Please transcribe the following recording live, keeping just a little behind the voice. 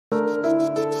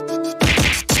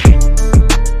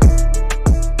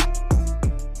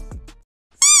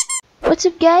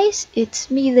What's up guys,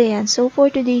 it's me Dianne. So for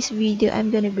today's video,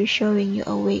 I'm gonna be showing you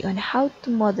a way on how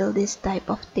to model this type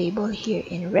of table here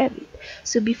in Revit.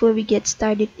 So before we get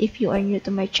started, if you are new to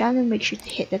my channel, make sure to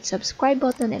hit that subscribe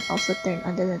button and also turn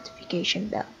on the notification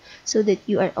bell so that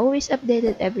you are always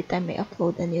updated every time I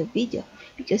upload a new video,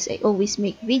 because I always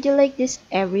make video like this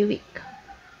every week.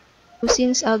 So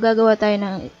since gagawa tayo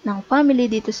ng family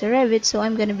dito sa Revit, so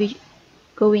I'm gonna be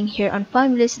going here on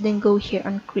families, then go here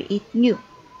on create new.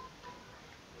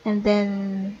 And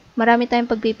then, marami tayong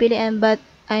pagpipilian, but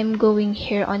I'm going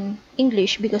here on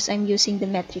English because I'm using the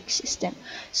metric system.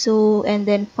 So, and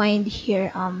then find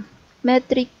here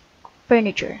metric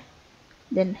furniture.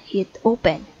 Then hit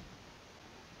open.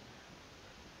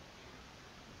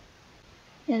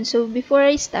 And so, before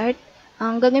I start,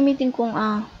 ang gagamitin kong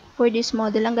for this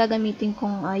model, ang gagamitin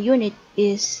kong unit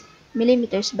is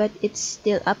millimeters, but it's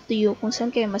still up to you kung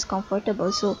saan kayo mas comfortable.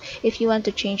 So if you want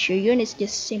to change your units,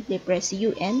 just simply press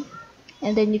UN,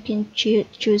 and then you can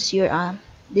choose your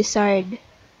desired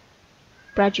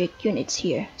project units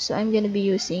here. So I'm gonna be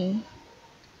using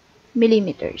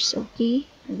millimeters, okay,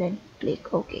 and then click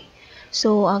OK.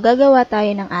 So gagawa tayo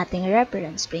ng ating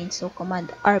reference plane. So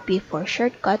command RP for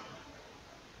shortcut,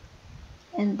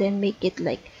 and then make it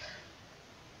like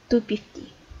 250.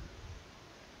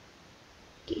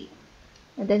 Okay.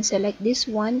 And then select this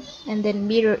one and then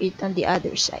mirror it on the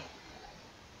other side.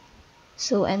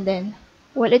 So, and then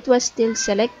while it was still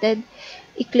selected,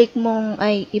 i-press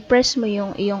mo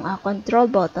yung iyong control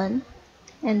button,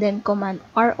 and then command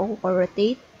RO or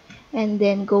rotate, and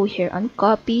then go here on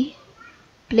copy,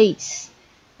 place,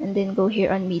 and then go here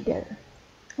on middle,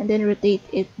 and then rotate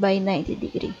it by 90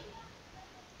 degree.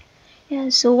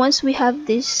 Yeah, so once we have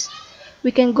this,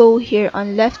 we can go here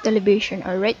on left elevation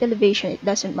or right elevation, it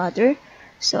doesn't matter.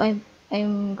 So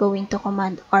I'm going to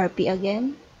command RP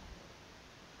again.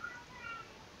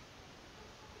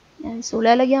 And so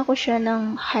lalagyan ko siya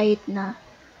ng height na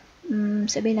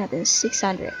sabihin natin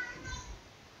 600.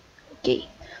 Okay.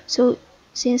 So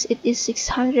since it is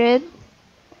 600,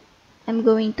 I'm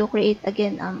going to create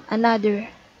again another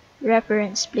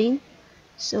reference plane.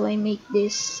 So I make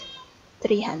this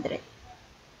 300.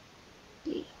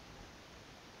 Okay.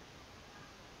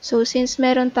 So, since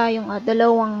meron tayong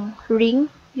dalawang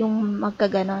ring, yung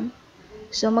magkaganon,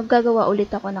 so maggagawa ulit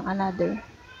ako ng another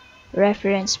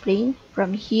reference plane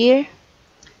from here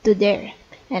to there.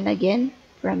 And again,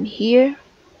 from here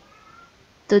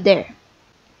to there.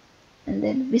 And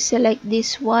then, we select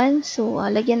this one. So,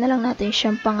 lagyan na lang natin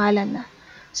siyang pangalan na.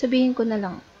 Sabihin ko na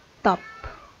lang, top.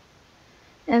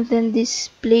 And then, this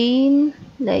plane,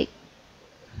 like,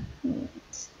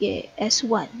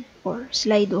 S1 or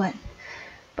slide 1.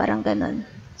 Parang ganon.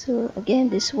 So, again,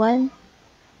 this one,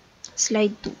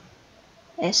 slide 2,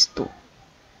 S2.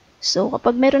 So,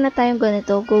 kapag meron na tayong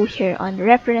ganito, go here on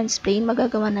reference plane,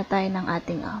 magagawa na tayo ng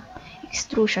ating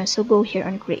extrusion. So, go here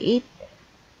on create,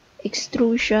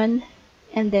 extrusion,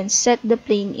 and then set the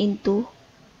plane into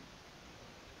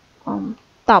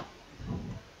top.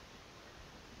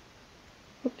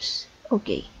 Oops.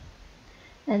 Okay.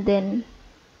 And then,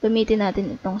 gamitin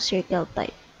natin itong circle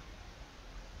type.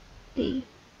 Okay.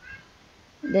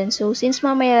 Then, so, since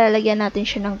mamaya lalagyan natin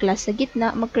siya ng glass sa gitna,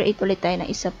 mag-create ulit tayo ng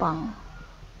isa pang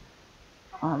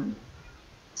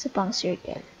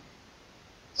circle.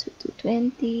 So,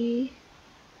 220.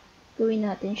 Gawin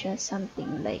natin siya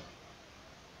something like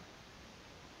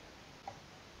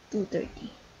 230.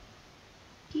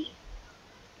 Okay.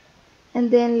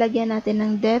 And then, lagyan natin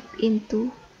ng depth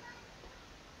into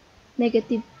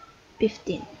 -15.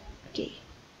 Okay.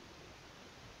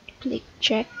 Click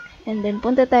check. And then,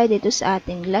 punta tayo dito sa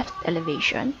ating left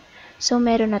elevation. So,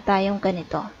 meron na tayong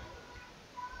ganito.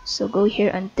 So, go here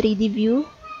on 3D view.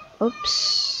 Oops.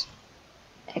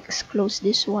 Close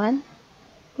this one.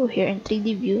 Go here in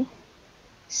 3D view.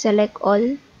 Select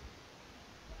all.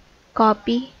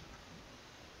 Copy.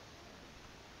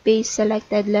 Paste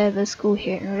selected levels. Go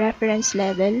here in reference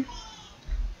level.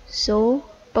 So,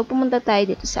 pag pumunta tayo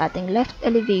dito sa ating left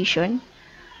elevation,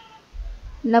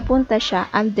 napunta siya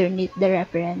underneath the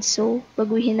reference. So,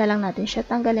 baguhin na lang natin siya.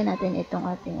 Tanggalin natin itong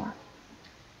ating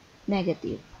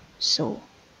negative. So,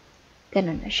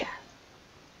 ganun na siya.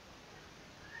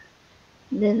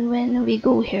 Then, when we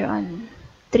go here on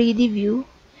 3D view,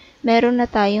 meron na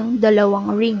tayong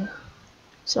dalawang ring.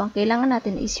 So, ang kailangan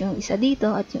natin is yung isa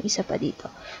dito at yung isa pa dito.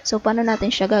 So, paano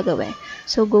natin siya gagawin?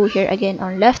 So, go here again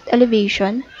on left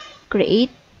elevation,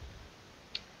 create,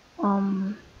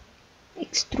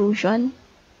 extrusion,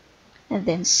 and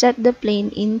then set the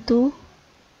plane into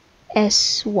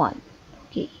S1.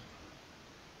 Okay.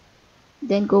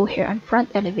 Then go here on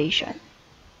front elevation.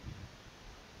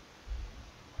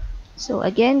 So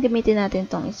again, gamitin natin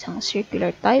tong isang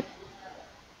circular type.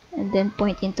 And then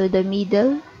point into the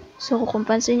middle. So kung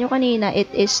pansin nyo kanina, it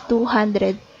is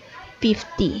 250.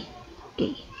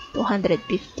 Okay,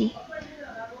 250.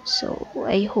 So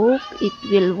I hope it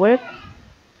will work.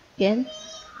 Again,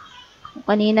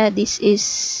 kanina this is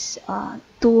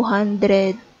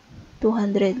 200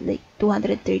 like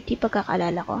 230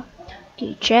 pagkakalala ko.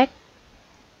 Okay, check.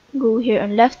 Go here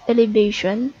on left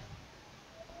elevation.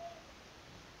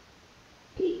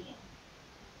 Okay.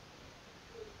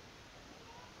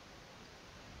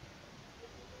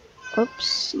 Oops,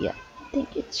 yeah, I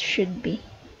think it should be.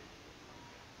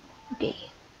 Okay.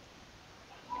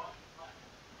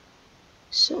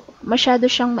 So, masyado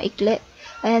siyang maikli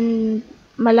and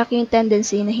malaking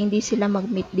tendency na hindi sila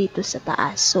mag-meet dito sa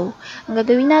taas. So, ang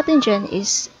gagawin natin dyan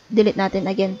is delete natin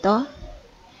again to.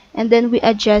 And then we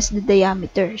adjust the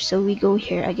diameter. So we go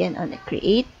here again on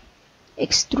create,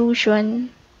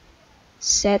 extrusion,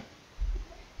 set,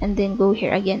 and then go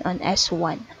here again on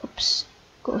S1. Oops.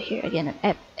 Go here again on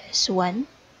S1.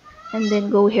 And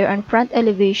then go here on front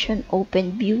elevation,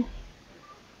 open view.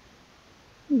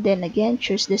 And then again,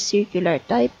 choose the circular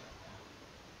type.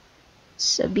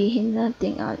 Sabihin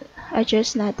natin,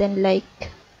 adjust natin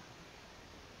like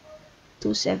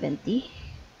 270.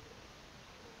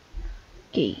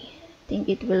 Okay, I think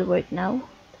it will work now.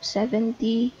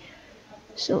 270.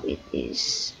 So it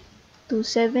is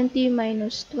 270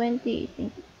 minus 20, I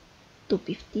think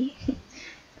 250.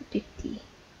 250.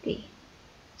 Okay.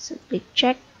 So click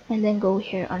check and then go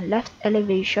here on left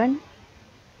elevation.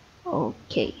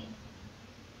 Okay.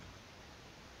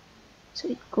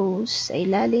 So it goes sa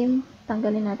ilalim.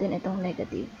 Tanggalin natin itong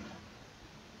negative.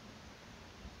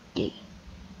 Okay.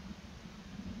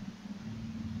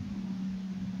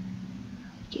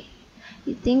 Okay.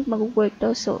 You think mag-work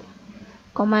to? So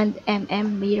Command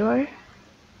mirror.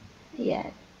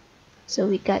 Ayan. So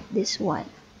we got this one.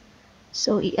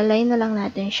 So i-align na lang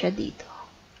natin siya dito.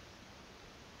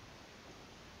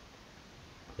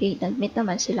 Okay, nag-meet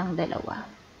naman silang dalawa.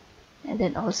 And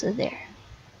then also there.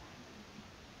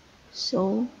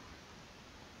 So,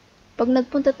 pag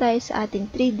nagpunta tayo sa ating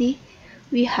 3D,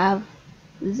 we have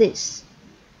this.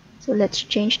 So, let's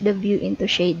change the view into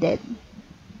shaded.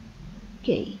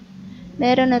 Okay.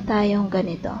 Meron na tayong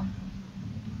ganito.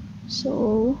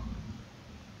 So,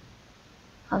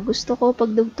 gusto ko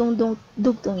pag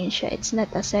dugtungin siya. It's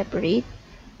not a separate,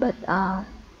 but, ano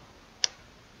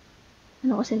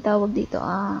kasing tawag dito?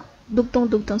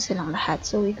 Dugtong-dugtong silang lahat.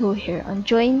 So, we go here on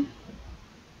join.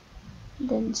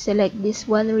 Then select this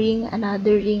one ring,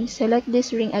 another ring, select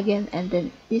this ring again, and then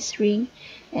this ring,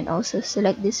 and also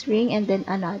select this ring, and then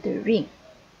another ring.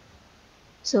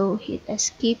 So, hit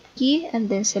escape key, and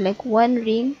then select one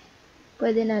ring.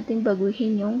 Pwede natin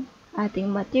baguhin yung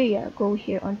ating material. Go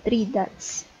here on 3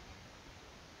 dots.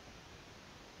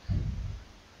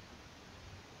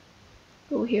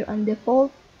 Go here on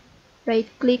default, right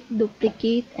click,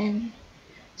 duplicate, and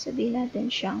sabihin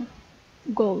natin siyang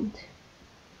gold.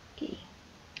 Okay.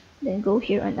 Then go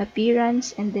here on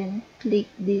appearance and then click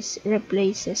this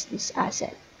replaces this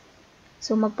asset.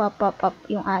 So magpa-pop up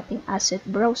yung ating asset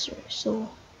browser. So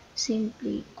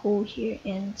simply go here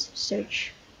and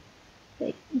search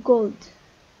like gold.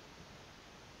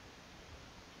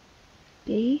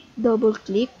 Okay, double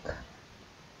click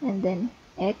and then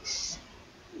X,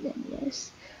 then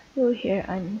yes. Go here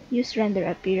on use render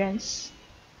appearance,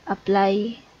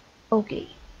 apply, okay.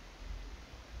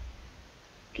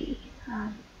 Okay.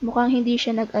 Mukhang hindi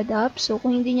siya nag-adapt. So,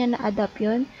 kung hindi niya na-adapt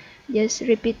yun, just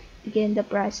repeat again the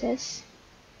process.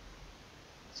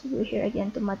 So, go here again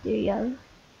to material.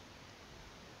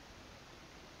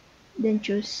 Then,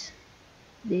 choose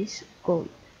this gold.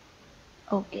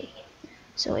 Okay.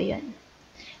 So, ayan.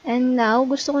 And now,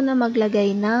 gusto ko na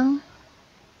maglagay ng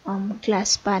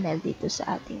glass panel dito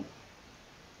sa ating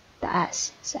taas,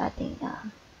 sa ating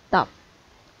top.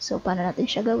 So, paano natin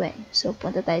siya gawin? So,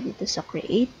 punta tayo dito sa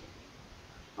create.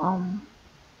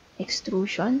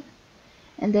 Extrusion,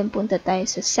 and then punta tayo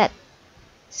sa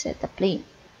set a plane.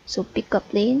 So pick a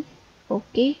plane,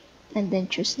 okay, and then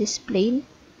choose this plane,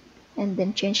 and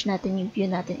then change natin yung view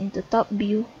natin into top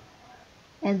view,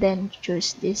 and then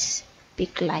choose this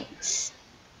pick lines.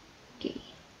 Okay,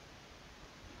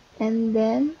 and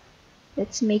then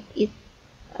let's make it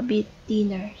a bit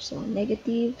thinner. So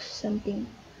negative something,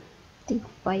 I think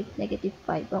 5, negative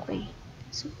 5. Okay,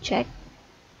 so check.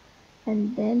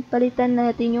 And then, palitan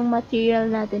natin yung material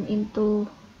natin into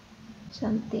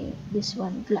something, this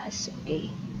one, glass.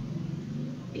 Okay.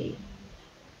 Okay.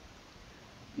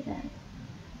 Yan.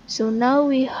 So, now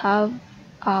we have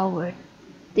our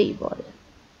table.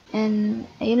 And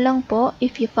ayun lang po.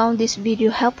 If you found this video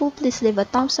helpful, please leave a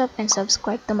thumbs up and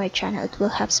subscribe to my channel. It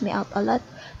will helps me out a lot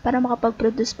para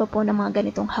makapag-produce pa po ng mga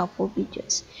ganitong helpful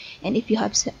videos. And if you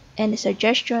have any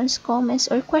suggestions, comments,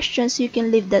 or questions, you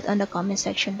can leave that on the comment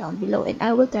section down below and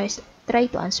I will try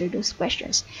to answer those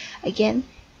questions. Again,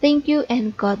 thank you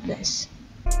and God bless.